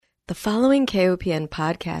The following KOPN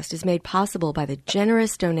podcast is made possible by the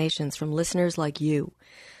generous donations from listeners like you.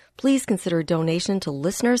 Please consider donation to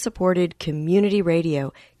listener-supported community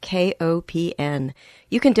radio, KOPN.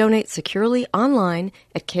 You can donate securely online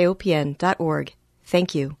at kopn.org.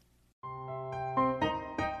 Thank you.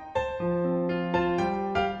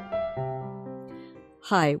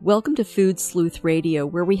 Hi, welcome to Food Sleuth Radio,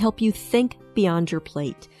 where we help you think beyond your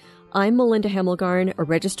plate. I'm Melinda Hemmelgarn, a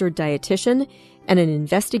registered dietitian and an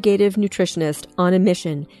investigative nutritionist on a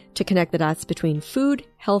mission to connect the dots between food,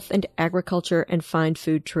 health, and agriculture and find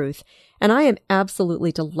food truth. And I am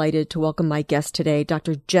absolutely delighted to welcome my guest today,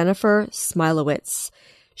 Dr. Jennifer Smilowitz.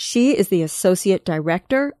 She is the Associate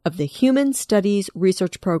Director of the Human Studies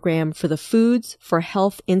Research Program for the Foods for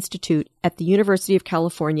Health Institute at the University of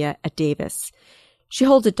California at Davis. She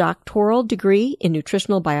holds a doctoral degree in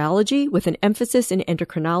nutritional biology with an emphasis in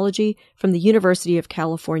endocrinology from the University of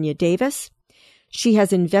California, Davis. She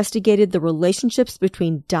has investigated the relationships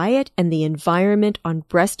between diet and the environment on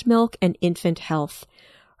breast milk and infant health.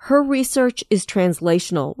 Her research is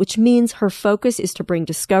translational, which means her focus is to bring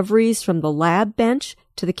discoveries from the lab bench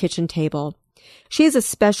to the kitchen table. She is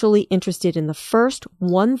especially interested in the first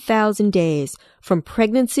 1,000 days from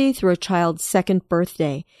pregnancy through a child's second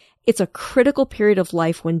birthday. It's a critical period of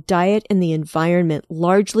life when diet and the environment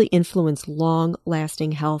largely influence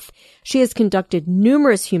long-lasting health. She has conducted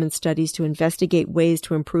numerous human studies to investigate ways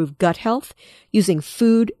to improve gut health using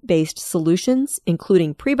food-based solutions,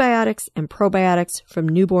 including prebiotics and probiotics from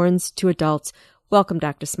newborns to adults. Welcome,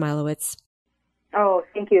 Dr. Smilowitz. Oh,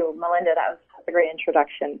 thank you, Melinda. That was a great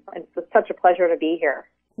introduction. It's such a pleasure to be here.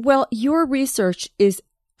 Well, your research is,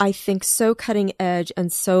 I think, so cutting edge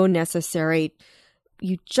and so necessary.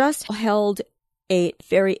 You just held a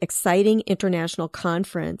very exciting international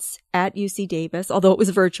conference at UC Davis, although it was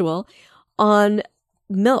virtual, on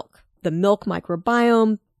milk, the milk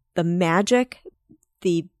microbiome, the magic,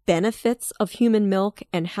 the benefits of human milk,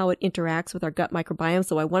 and how it interacts with our gut microbiome.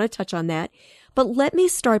 So I want to touch on that. But let me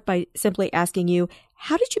start by simply asking you,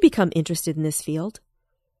 how did you become interested in this field?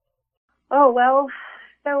 Oh, well,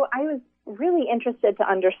 so I was really interested to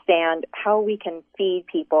understand how we can feed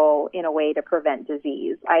people in a way to prevent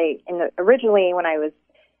disease. Originally, when I was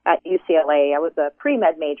at UCLA, I was a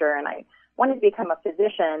pre-med major, and I wanted to become a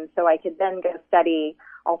physician so I could then go study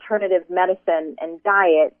alternative medicine and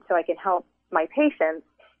diet so I could help my patients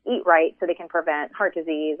eat right so they can prevent heart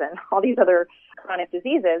disease and all these other chronic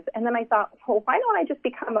diseases. And then I thought, well, why don't I just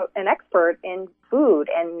become an expert in food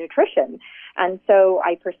and nutrition? And so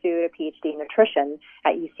I pursued a PhD in nutrition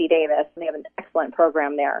at UC Davis, and they have an excellent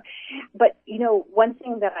program there. But, one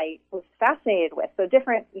thing that I was fascinated with, so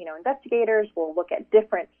different, investigators will look at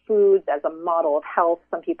different foods as a model of health.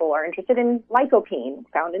 Some people are interested in lycopene,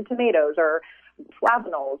 found in tomatoes, or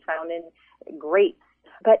flavonols, found in grapes.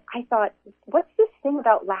 But I thought, what's this thing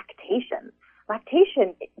about lactation?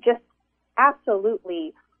 Lactation just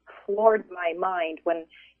absolutely floored my mind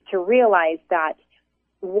to realize that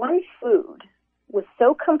one food was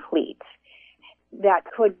so complete that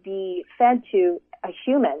could be fed to a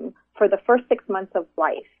human for the first 6 months of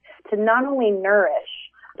life to not only nourish,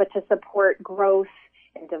 but to support growth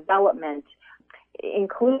and development,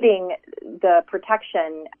 including the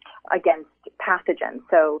protection against pathogens.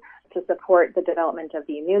 So to support the development of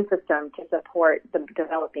the immune system, to support the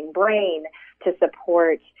developing brain, to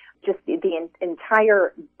support just the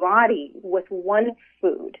entire body with one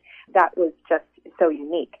food that was just so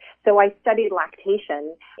unique. So I studied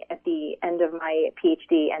lactation at the end of my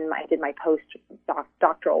PhD, and I did my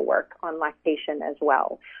postdoctoral work on lactation as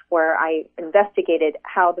well, where I investigated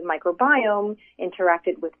how the microbiome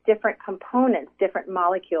interacted with different components, different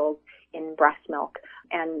molecules in breast milk.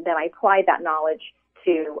 And then I applied that knowledge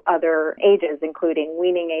to other ages, including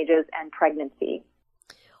weaning ages and pregnancy.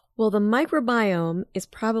 Well, the microbiome is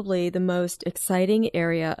probably the most exciting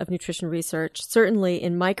area of nutrition research, certainly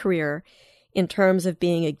in my career, in terms of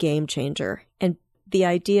being a game changer. And the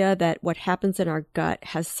idea that what happens in our gut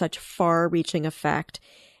has such far-reaching effect.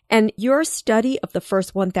 And your study of the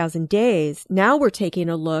first 1,000 days, now we're taking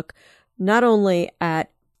a look not only at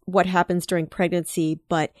what happens during pregnancy,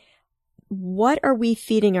 but what are we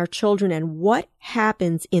feeding our children and what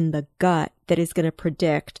happens in the gut that is going to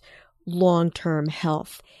predict long-term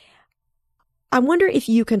health. I wonder if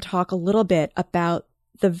you can talk a little bit about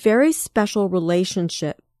the very special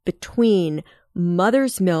relationship between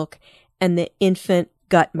mother's milk and the infant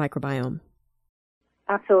gut microbiome.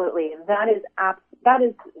 Absolutely. That is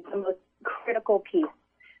the most critical piece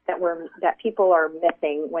that people are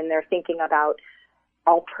missing when they're thinking about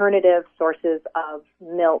alternative sources of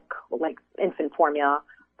milk, like infant formula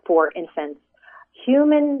for infants.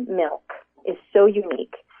 Human milk is so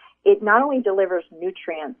unique it not only delivers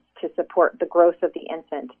nutrients to support the growth of the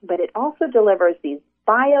infant, but it also delivers these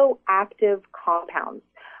bioactive compounds.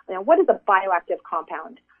 Now, what is a bioactive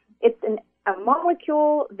compound? It's a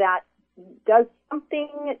molecule that does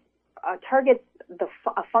something, targets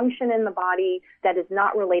a function in the body that is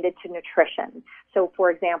not related to nutrition. So,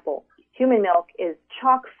 for example, human milk is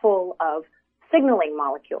chock full of signaling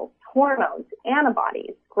molecules, hormones,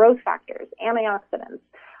 antibodies, growth factors, antioxidants,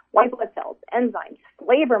 white blood cells, enzymes,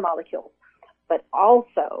 flavor molecules, but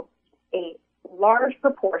also a large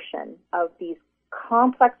proportion of these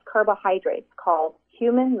complex carbohydrates called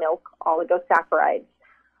human milk oligosaccharides,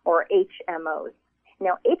 or HMOs.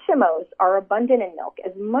 Now, HMOs are abundant in milk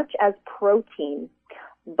as much as protein,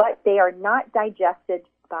 but they are not digested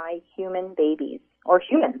by human babies or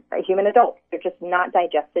human adults. They're just not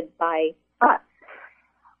digested by us.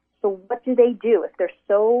 So what do they do? If they're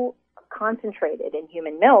so concentrated in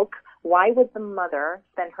human milk, why would the mother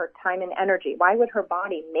spend her time and energy? Why would her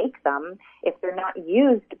body make them if they're not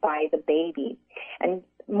used by the baby? And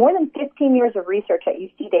more than 15 years of research at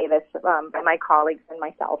UC Davis by my colleagues and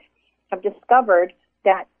myself have discovered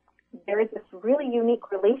that there is this really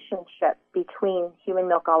unique relationship between human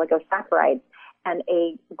milk oligosaccharides and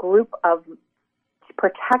a group of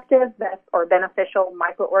protective or beneficial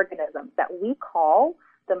microorganisms that we call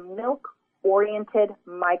the milk-oriented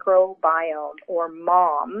microbiome, or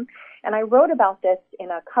MOM. And I wrote about this in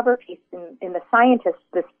a cover piece in The Scientist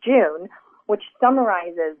this June, which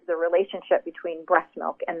summarizes the relationship between breast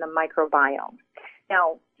milk and the microbiome.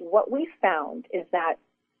 Now, what we found is that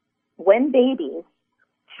when babies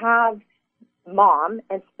have MOM,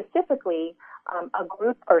 and specifically a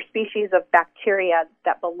group or species of bacteria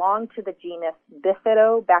that belong to the genus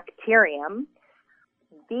Bifidobacterium,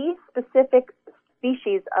 these specific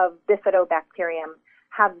species of Bifidobacterium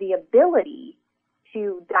have the ability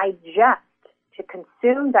to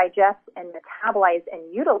consume, digest, and metabolize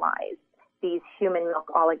and utilize these human milk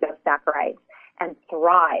oligosaccharides and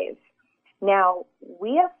thrive. Now,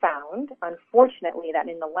 we have found, unfortunately, that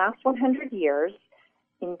in the last 100 years,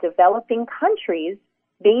 in developing countries,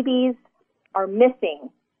 babies are missing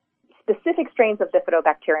specific strains of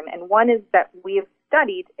Bifidobacterium, and one is that we have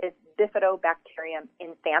studied is Bifidobacterium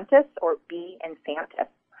infantis, or B. infantis.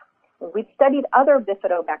 We've studied other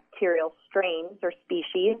bifidobacterial strains or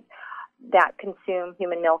species that consume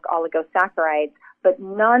human milk oligosaccharides, but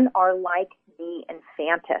none are like B.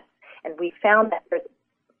 infantis. And we found that there's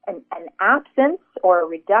an absence or a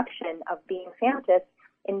reduction of B. infantis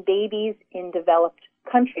in babies in developed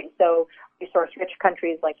countries. So resource-rich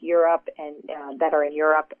countries like Europe and that are in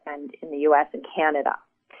Europe and in the U.S. and Canada.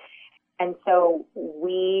 And so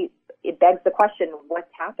it begs the question, what's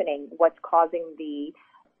happening? What's causing the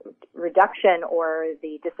reduction or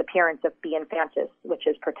the disappearance of B. infantis, which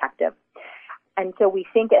is protective? And so we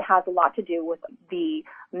think it has a lot to do with the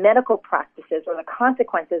medical practices or the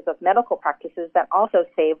consequences of medical practices that also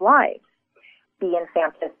save lives. B.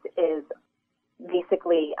 infantis is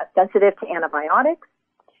basically sensitive to antibiotics.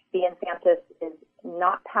 B. infantis is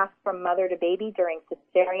not passed from mother to baby during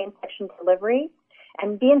cesarean section delivery.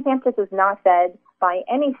 And B. infantis is not fed by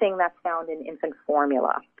anything that's found in infant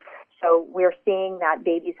formula. So we're seeing that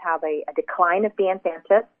babies have a decline of B.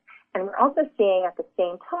 infantis, and we're also seeing at the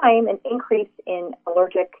same time an increase in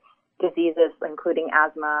allergic diseases, including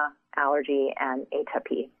asthma, allergy, and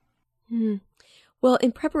atopy. Well,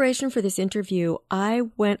 in preparation for this interview, I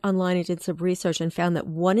went online and did some research and found that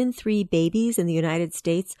 1 in 3 babies in the United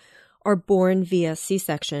States are born via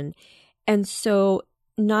C-section. And so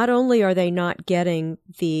not only are they not getting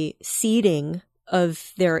the seeding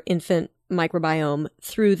of their infant microbiome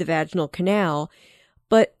through the vaginal canal,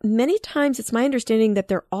 but many times it's my understanding that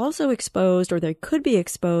they're also exposed, or they could be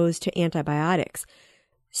exposed, to antibiotics.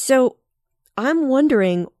 So I'm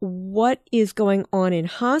wondering what is going on in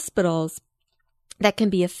hospitals that can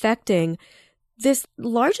be affecting this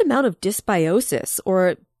large amount of dysbiosis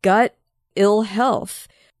or gut ill health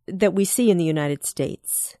that we see in the United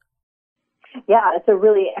States. Yeah, it's a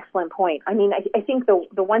really excellent point. I mean, I think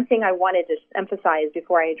the one thing I wanted to emphasize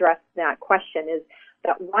before I address that question is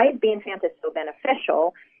that why is B. infantis so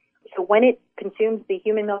beneficial? So when it consumes the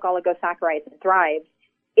human milk oligosaccharides and thrives,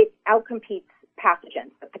 it outcompetes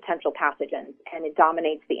pathogens, the potential pathogens, and it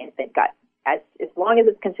dominates the infant gut as long as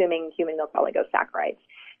it's consuming human milk oligosaccharides.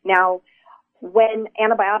 Now, when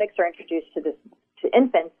antibiotics are introduced to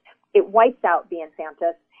infants, it wipes out B.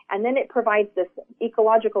 infantis, and then it provides this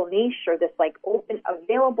ecological niche, or this like open,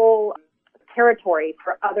 available territory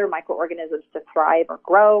for other microorganisms to thrive or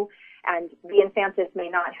grow, and B. infantis may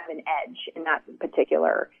not have an edge in that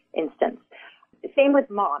particular instance. same with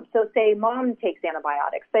mom. So say mom takes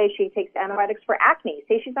antibiotics. Say she takes antibiotics for acne.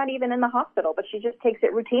 Say she's not even in the hospital, but she just takes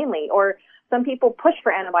it routinely. Or some people push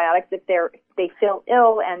for antibiotics if they feel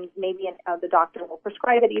ill, and maybe the doctor will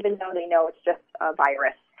prescribe it even though they know it's just a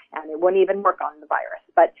virus and it wouldn't even work on the virus.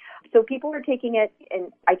 But so people are taking it,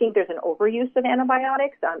 and I think there's an overuse of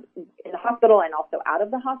antibiotics in the hospital and also out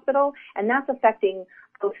of the hospital, and that's affecting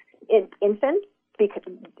both infants, because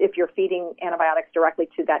if you're feeding antibiotics directly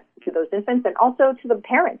to those infants, and also to the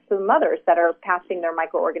parents, to the mothers that are passing their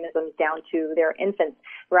microorganisms down to their infants,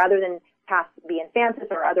 rather than pass the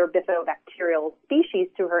infantis or other bifidobacterial species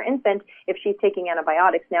to her infant. If she's taking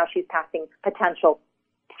antibiotics, now she's passing potential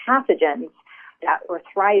pathogens that were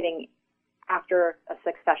thriving after a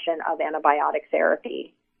succession of antibiotic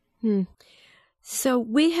therapy. So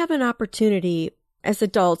we have an opportunity. As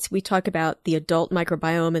adults, we talk about the adult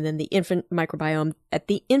microbiome and then the infant microbiome. At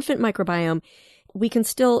the infant microbiome, we can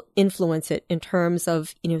still influence it in terms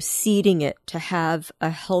of, seeding it to have a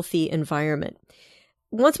healthy environment.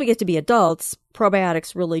 Once we get to be adults,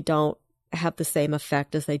 probiotics really don't have the same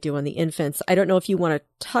effect as they do on the infants. I don't know if you want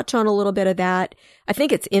to touch on a little bit of that. I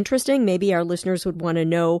think it's interesting. Maybe our listeners would want to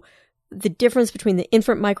know the difference between the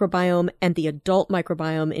infant microbiome and the adult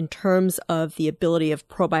microbiome in terms of the ability of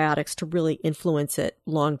probiotics to really influence it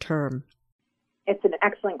long term. It's an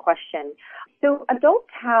excellent question. So adults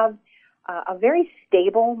have a very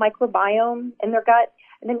stable microbiome in their gut,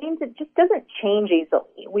 and it means it just doesn't change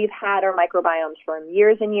easily. We've had our microbiomes for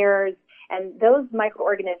years and years, and those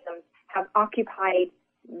microorganisms have occupied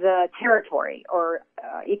the territory or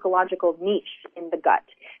ecological niche in the gut,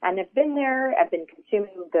 and have been there, have been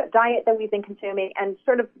consuming the diet that we've been consuming, and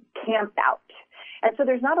sort of camped out. And so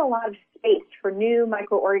there's not a lot of space for new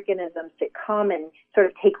microorganisms to come and sort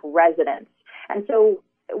of take residence. And so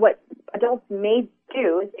what adults may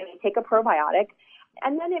do is they may take a probiotic,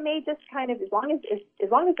 and then it may just kind of, as long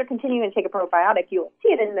as they're continuing to take a probiotic, you'll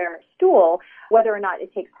see it in their stool. Whether or not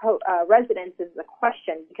it takes residence is the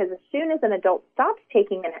question, because as soon as an adult stops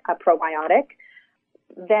taking a probiotic,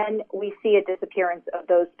 then we see a disappearance of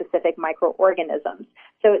those specific microorganisms.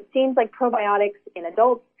 So it seems like probiotics in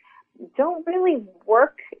adults don't really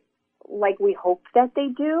work like we hope that they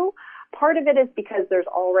do. Part of it is because there's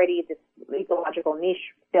already this ecological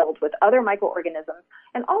niche filled with other microorganisms.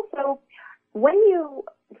 And also, when you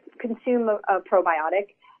consume a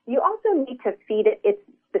probiotic, you also need to feed it its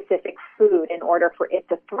specific food in order for it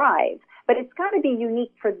to thrive. But it's got to be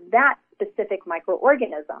unique for that specific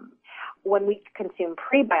microorganism. When we consume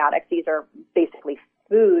prebiotics, these are basically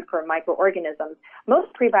food for microorganisms. Most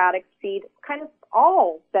prebiotics feed kind of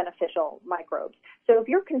all beneficial microbes. So if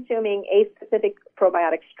you're consuming a specific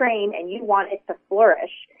probiotic strain and you want it to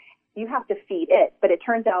flourish, you have to feed it. But it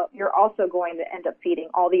turns out you're also going to end up feeding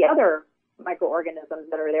all the other microorganisms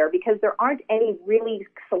that are there, because there aren't any really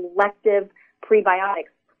selective prebiotics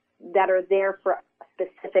that are there for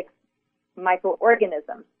specific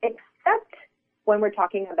microorganisms, except when we're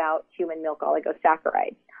talking about human milk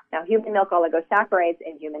oligosaccharides. Now, human milk oligosaccharides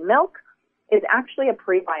in human milk is actually a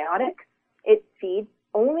prebiotic. It feeds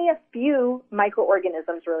only a few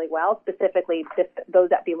microorganisms really well, specifically those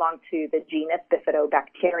that belong to the genus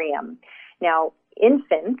Bifidobacterium. Now,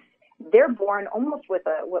 infants, they're born almost with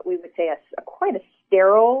what we would say a quite a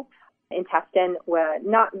sterile intestine, where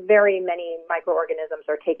not very many microorganisms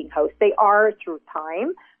are taking host. They are through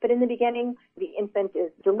time, but in the beginning, the infant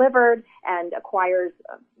is delivered and acquires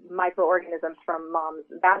microorganisms from mom's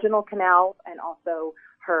vaginal canal and also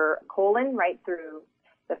her colon, right through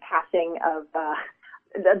the passing of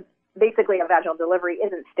basically a vaginal delivery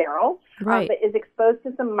isn't sterile, right, but is exposed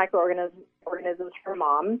to some microorganisms from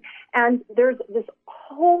mom. And there's this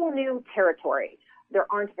whole new territory. There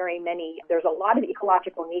aren't very many. There's a lot of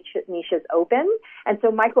ecological niches open. And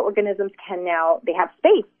so microorganisms they have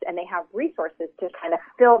space and they have resources to kind of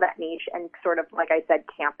fill that niche and sort of, like I said,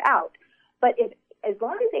 camp out. But as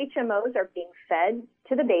long as HMOs are being fed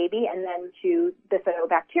to the baby and then to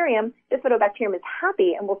Bifidobacterium is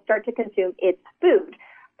happy and will start to consume its food.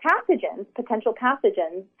 Potential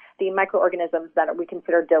pathogens, the microorganisms that we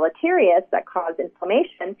consider deleterious that cause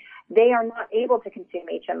inflammation, they are not able to consume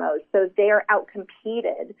HMOs. So they are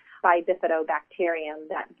outcompeted by Bifidobacterium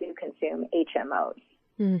that do consume HMOs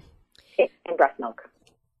in breast milk.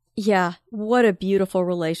 Yeah, what a beautiful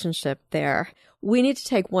relationship there. We need to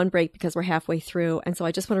take one break because we're halfway through. And so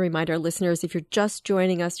I just want to remind our listeners, if you're just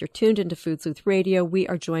joining us, you're tuned into Food Sleuth Radio. We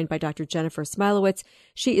are joined by Dr. Jennifer Smilowitz.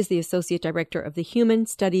 She is the Associate Director of the Human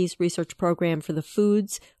Studies Research Program for the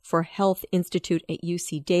Foods for Health Institute at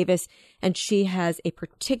UC Davis. And she has a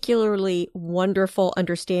particularly wonderful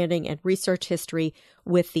understanding and research history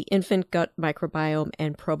with the infant gut microbiome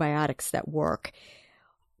and probiotics that work.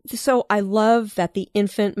 So I love that the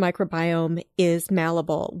infant microbiome is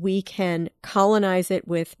malleable. We can colonize it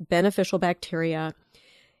with beneficial bacteria.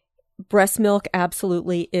 Breast milk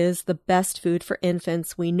absolutely is the best food for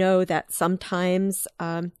infants. We know that sometimes,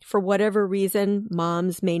 for whatever reason,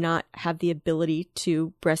 moms may not have the ability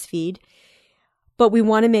to breastfeed, but we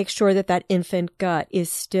want to make sure that that infant gut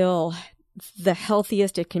is still the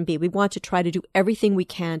healthiest it can be. We want to try to do everything we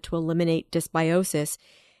can to eliminate dysbiosis.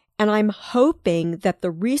 And I'm hoping that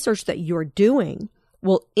the research that you're doing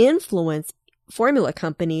will influence formula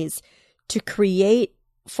companies to create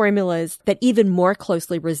formulas that even more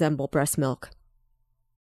closely resemble breast milk.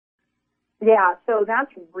 Yeah, so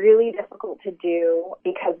that's really difficult to do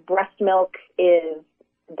because breast milk is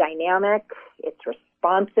dynamic, it's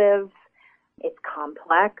responsive, it's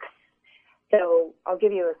complex. So I'll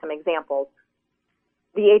give you some examples.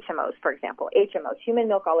 The HMOs, for example, human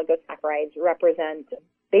milk oligosaccharides, represent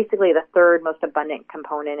basically the third most abundant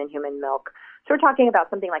component in human milk. So we're talking about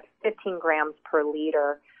something like 15 grams per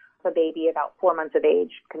liter. A baby about 4 months of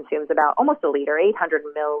age consumes about almost a liter, 800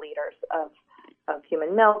 milliliters of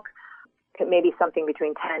human milk, maybe something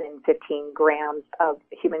between 10 and 15 grams of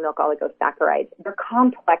human milk oligosaccharides. They're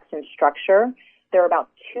complex in structure. There are about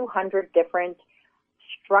 200 different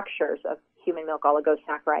structures of human milk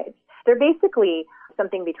oligosaccharides. They're basically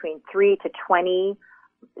something between 3 to 20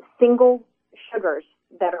 single sugars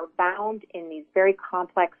that are bound in these very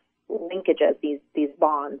complex linkages, these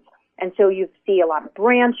bonds. And so you see a lot of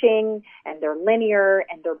branching, and they're linear,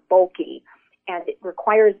 and they're bulky. And it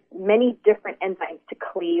requires many different enzymes to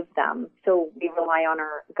cleave them. So we rely on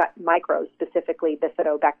our gut microbes, specifically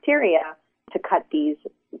bifidobacteria, to cut these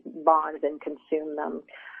bonds and consume them.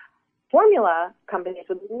 Formula companies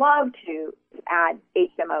would love to add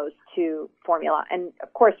HMOs to formula. And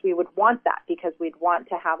of course, we would want that because we'd want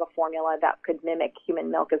to have a formula that could mimic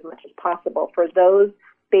human milk as much as possible for those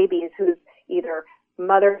babies whose either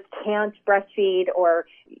mothers can't breastfeed or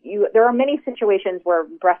there are many situations where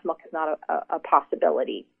breast milk is not a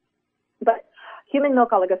possibility. But human milk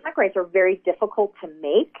oligosaccharides are very difficult to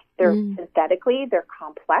make. They're synthetically, they're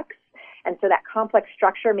complex. And so that complex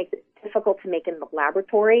structure makes it difficult to make in the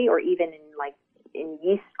laboratory or even in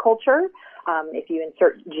yeast culture. If you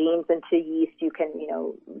insert genes into yeast, you can,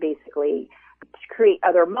 basically create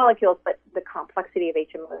other molecules, but the complexity of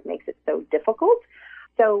HMOs makes it so difficult.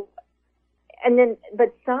 So,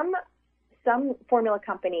 but some formula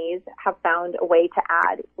companies have found a way to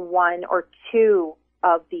add one or two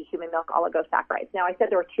of the human milk oligosaccharides. Now, I said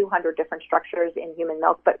there were 200 different structures in human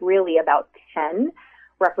milk, but really about 10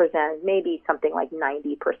 represent maybe something like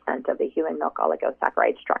 90% of the human milk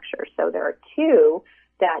oligosaccharide structure. So there are two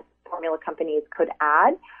that formula companies could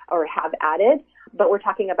add or have added, but we're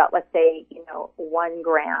talking about, let's say, 1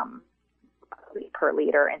 gram per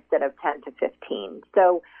liter instead of 10 to 15.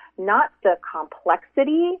 So not the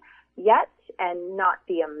complexity yet and not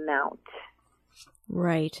the amount.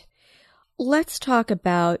 Right. Let's talk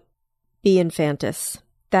about B. infantis,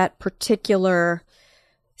 that particular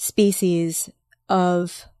species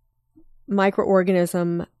of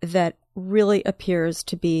microorganism that really appears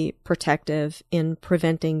to be protective in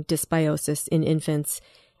preventing dysbiosis in infants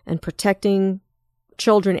and protecting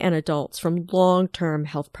children and adults from long-term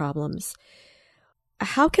health problems.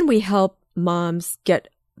 How can we help moms get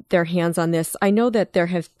their hands on this? I know that there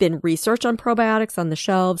have been research on probiotics on the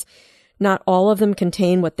shelves. Not all of them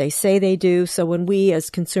contain what they say they do. So when we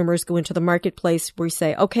as consumers go into the marketplace, we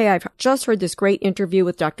say, okay, I've just heard this great interview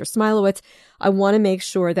with Dr. Smilowitz. I want to make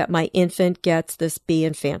sure that my infant gets this B.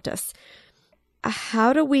 infantis.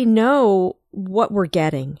 How do we know what we're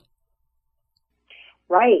getting?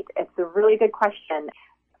 Right. It's a really good question.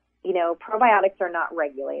 Probiotics are not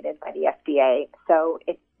regulated by the FDA, so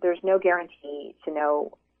there's no guarantee to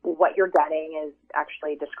know what you're getting is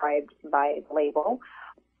actually described by the label.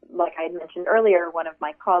 Like I had mentioned earlier, one of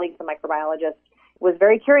my colleagues, a microbiologist, was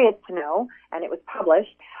very curious to know, and it was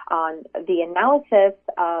published, on the analysis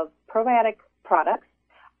of probiotic products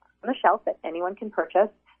on the shelf that anyone can purchase.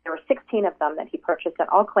 There were 16 of them that he purchased that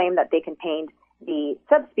all claimed that they contained the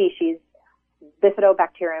subspecies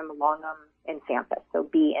Bifidobacterium longum infantis, so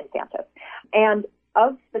B. infantis. And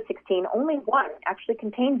of the 16, only one actually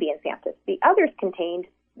contained B. infantis. The others contained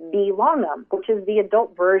B. longum, which is the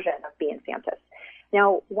adult version of B. infantis.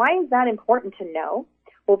 Now, why is that important to know?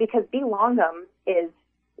 Well, because B. longum is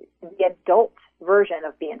the adult version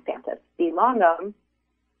of B. infantis. B. longum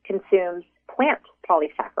consumes plant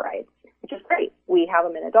polysaccharides, which is great. We have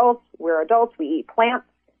them in adults. We're adults. We eat plant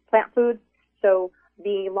foods. So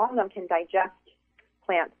B. longum can digest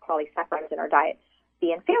plant polysaccharides in our diet.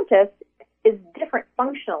 B. infantis is different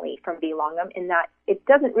functionally from B. longum in that it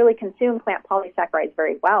doesn't really consume plant polysaccharides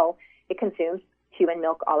very well. It consumes human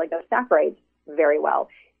milk oligosaccharides very well.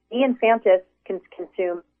 B. infantis can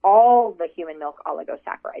consume all the human milk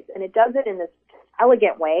oligosaccharides, and it does it in this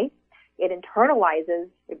elegant way. It internalizes,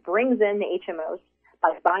 it brings in the HMOs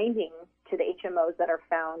by binding to the HMOs that are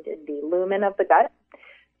found in the lumen of the gut.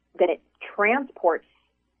 Then it transports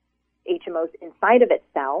HMOs inside of its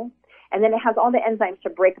cell, and then it has all the enzymes to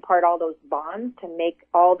break apart all those bonds to make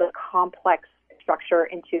all the complex structure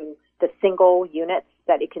into the single units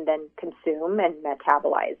that it can then consume and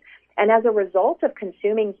metabolize. And as a result of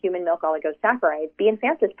consuming human milk oligosaccharides, B.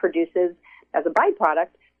 infantis produces, as a byproduct,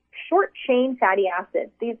 short-chain fatty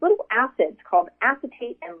acids, these little acids called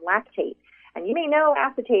acetate and lactate. And you may know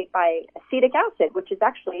acetate by acetic acid, which is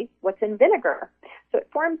actually what's in vinegar. So it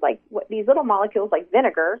forms like these little molecules like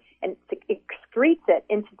vinegar, and it excretes it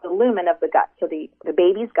into the lumen of the gut, so the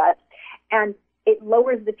baby's gut, and it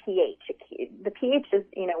lowers the pH. The pH is,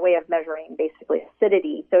 a way of measuring basically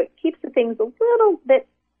acidity. So it keeps the things a little bit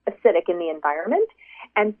acidic in the environment,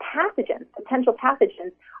 and pathogens, potential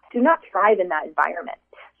pathogens, do not thrive in that environment.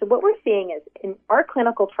 So what we're seeing is in our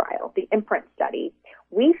clinical trial, the IMPRINT study,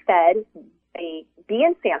 we fed a B.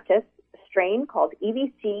 infantis strain called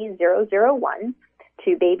EVC001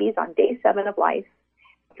 to babies on day 7 of life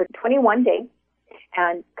for 21 days,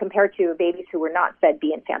 and compared to babies who were not fed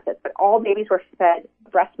B. infantis. But all babies were fed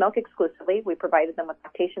breast milk exclusively. We provided them with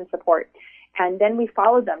lactation support. And then we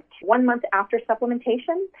followed them 1 month after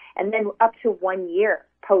supplementation and then up to 1 year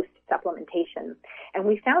post-supplementation. And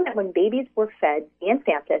we found that when babies were fed B.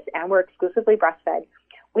 infantis and were exclusively breastfed,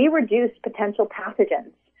 we reduced potential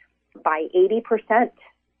pathogens by 80%.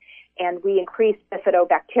 And we increased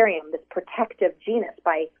Bifidobacterium, this protective genus,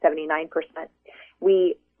 by 79%.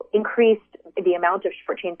 We increased the amount of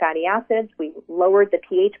short-chain fatty acids. We lowered the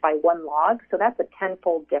pH by 1 log, so that's a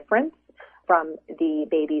 10-fold difference from the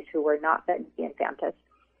babies who were not fed B. infantis.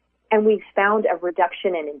 And we found a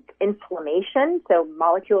reduction in inflammation, so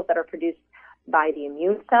molecules that are produced by the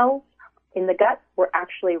immune cells in the gut were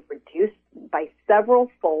actually reduced by several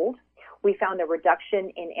fold. We found a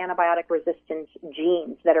reduction in antibiotic resistance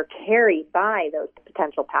genes that are carried by those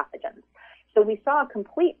potential pathogens. So we saw a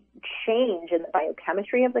complete change in the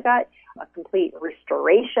biochemistry of the gut, a complete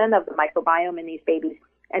restoration of the microbiome in these babies,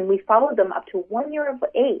 and we followed them up to 1 year of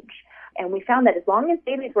age. And we found that as long as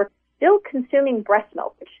babies were still consuming breast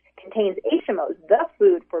milk, which contains HMOs, the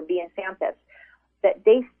food for B. infantis, that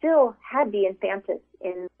they still had B. infantis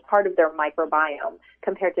in part of their microbiome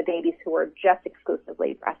compared to babies who were just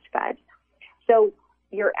exclusively breastfed. So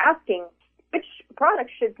you're asking, which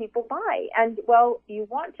product should people buy? And, well, you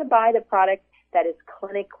want to buy the product that is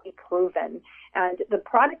clinically proven. And the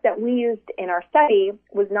product that we used in our study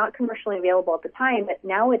was not commercially available at the time, but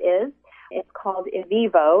now it is. It's called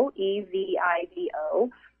EVIVO, EVIVO,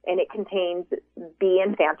 and it contains B.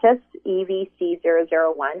 infantis,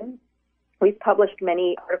 EVC001. We've published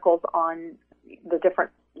many articles on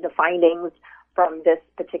the findings from this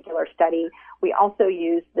particular study. We also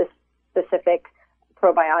use this specific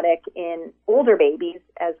probiotic in older babies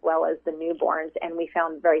as well as the newborns, and we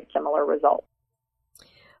found very similar results.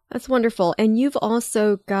 That's wonderful. And you've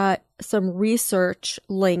also got some research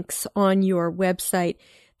links on your website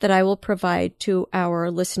that I will provide to our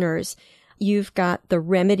listeners. You've got the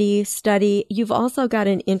Remedy study. You've also got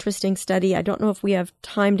an interesting study. I don't know if we have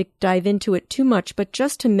time to dive into it too much, but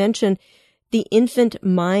just to mention the Infant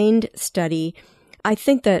Mind study, I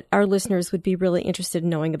think that our listeners would be really interested in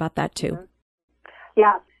knowing about that too.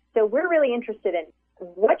 Yeah. So we're really interested in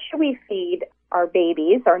what should we feed our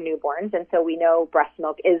babies, our newborns, and so we know breast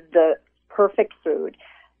milk is the perfect food.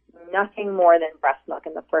 Nothing more than breast milk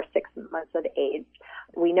in the first 6 months of age.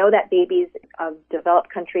 We know that babies of developed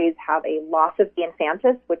countries have a loss of B.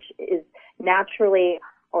 infantis, which is naturally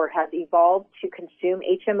or has evolved to consume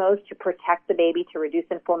HMOs to protect the baby, to reduce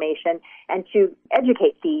inflammation, and to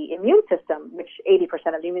educate the immune system, which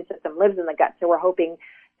 80% of the immune system lives in the gut. So we're hoping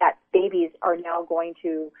that babies are now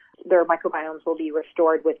their microbiomes will be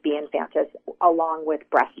restored with B. infantis along with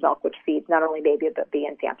breast milk, which feeds not only baby but B.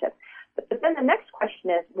 infantis. But then the next question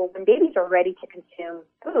is, well, when babies are ready to consume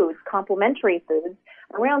foods, complementary foods,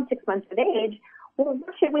 around 6 months of age, well,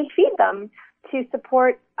 what should we feed them to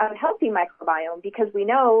support a healthy microbiome? Because we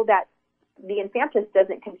know that the infantis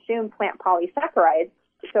doesn't consume plant polysaccharides.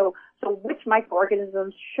 So which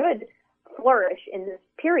microorganisms should flourish in this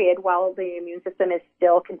period while the immune system is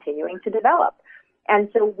still continuing to develop? And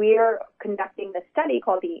so we're conducting this study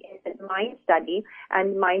called the Infant Mind Study,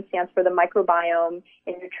 and MIND stands for the Microbiome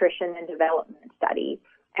in Nutrition and Development Study.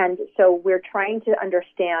 And so we're trying to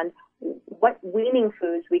understand what weaning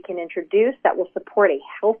foods we can introduce that will support a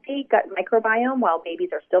healthy gut microbiome while babies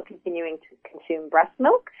are still continuing to consume breast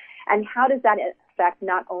milk, and how does that affect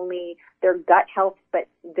not only their gut health but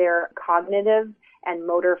their cognitive and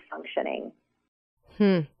motor functioning.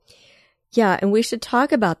 Yeah, and we should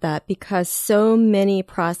talk about that because so many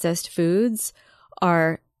processed foods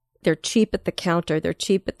they're cheap at the counter, they're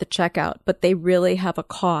cheap at the checkout, but they really have a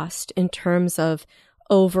cost in terms of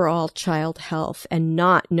overall child health and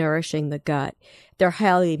not nourishing the gut. They're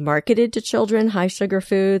highly marketed to children, high sugar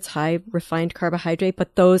foods, high refined carbohydrate,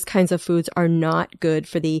 but those kinds of foods are not good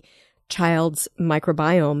for the child's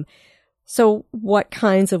microbiome. So what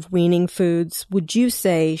kinds of weaning foods would you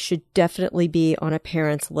say should definitely be on a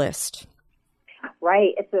parent's list?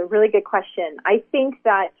 Right. It's a really good question. I think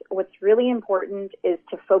that what's really important is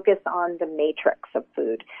to focus on the matrix of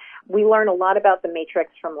food. We learn a lot about the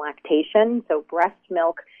matrix from lactation. So breast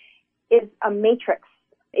milk is a matrix.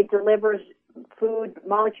 It delivers food,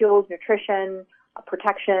 molecules, nutrition,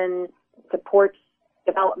 protection, supports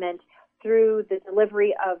development through the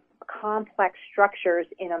delivery of complex structures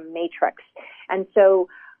in a matrix. And so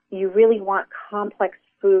you really want complex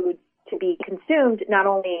foods to be consumed not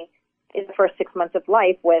only in the first 6 months of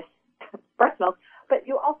life with breast milk, but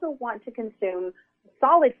you also want to consume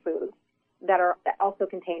solid foods that also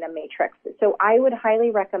contain a matrix. So I would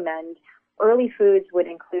highly recommend early foods would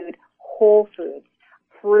include whole foods,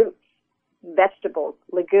 fruits, vegetables,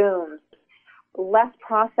 legumes, less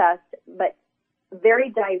processed, but very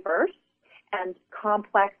diverse and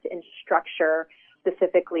complex in structure,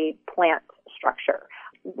 specifically plant structure.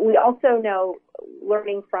 We also know,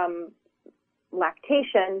 learning from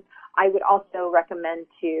lactation, I would also recommend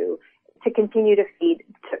to continue to feed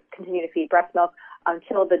breast milk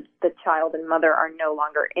until the child and mother are no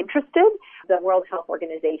longer interested. The World Health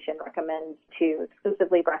Organization recommends to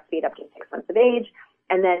exclusively breastfeed up to 6 months of age,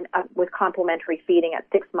 and then with complementary feeding at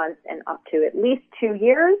 6 months and up to at least 2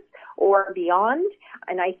 years or beyond.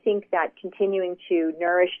 And I think that continuing to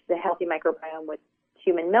nourish the healthy microbiome with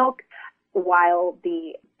human milk while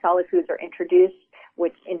the solid foods are introduced,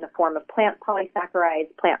 which in the form of plant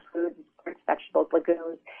polysaccharides, plant foods, fruits, vegetables,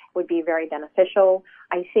 legumes, would be very beneficial.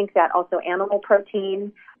 I think that also animal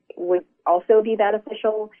protein would also be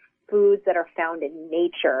beneficial. Foods that are found in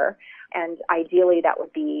nature, and ideally that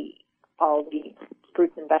would be all the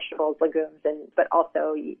fruits and vegetables, legumes, but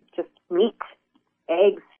also just meat,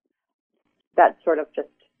 eggs, that sort of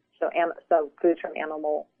so foods from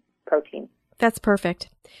animal protein. That's perfect.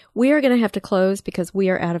 We are going to have to close because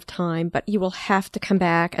we are out of time, but you will have to come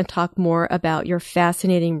back and talk more about your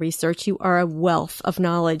fascinating research. You are a wealth of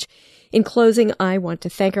knowledge. In closing, I want to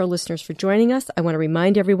thank our listeners for joining us. I want to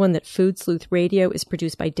remind everyone that Food Sleuth Radio is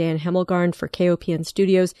produced by Dan Hemmelgarn for KOPN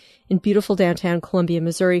Studios in beautiful downtown Columbia,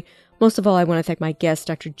 Missouri. Most of all, I want to thank my guest,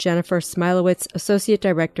 Dr. Jennifer Smilowitz, Associate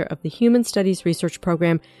Director of the Human Studies Research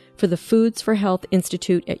Program for the Foods for Health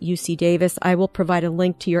Institute at UC Davis. I will provide a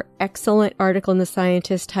link to your excellent article in The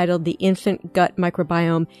Scientist titled The Infant Gut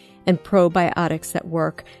Microbiome and Probiotics at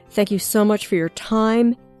Work. Thank you so much for your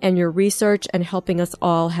time and your research and helping us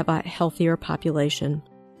all have a healthier population.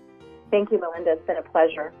 Thank you, Melinda. It's been a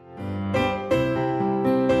pleasure.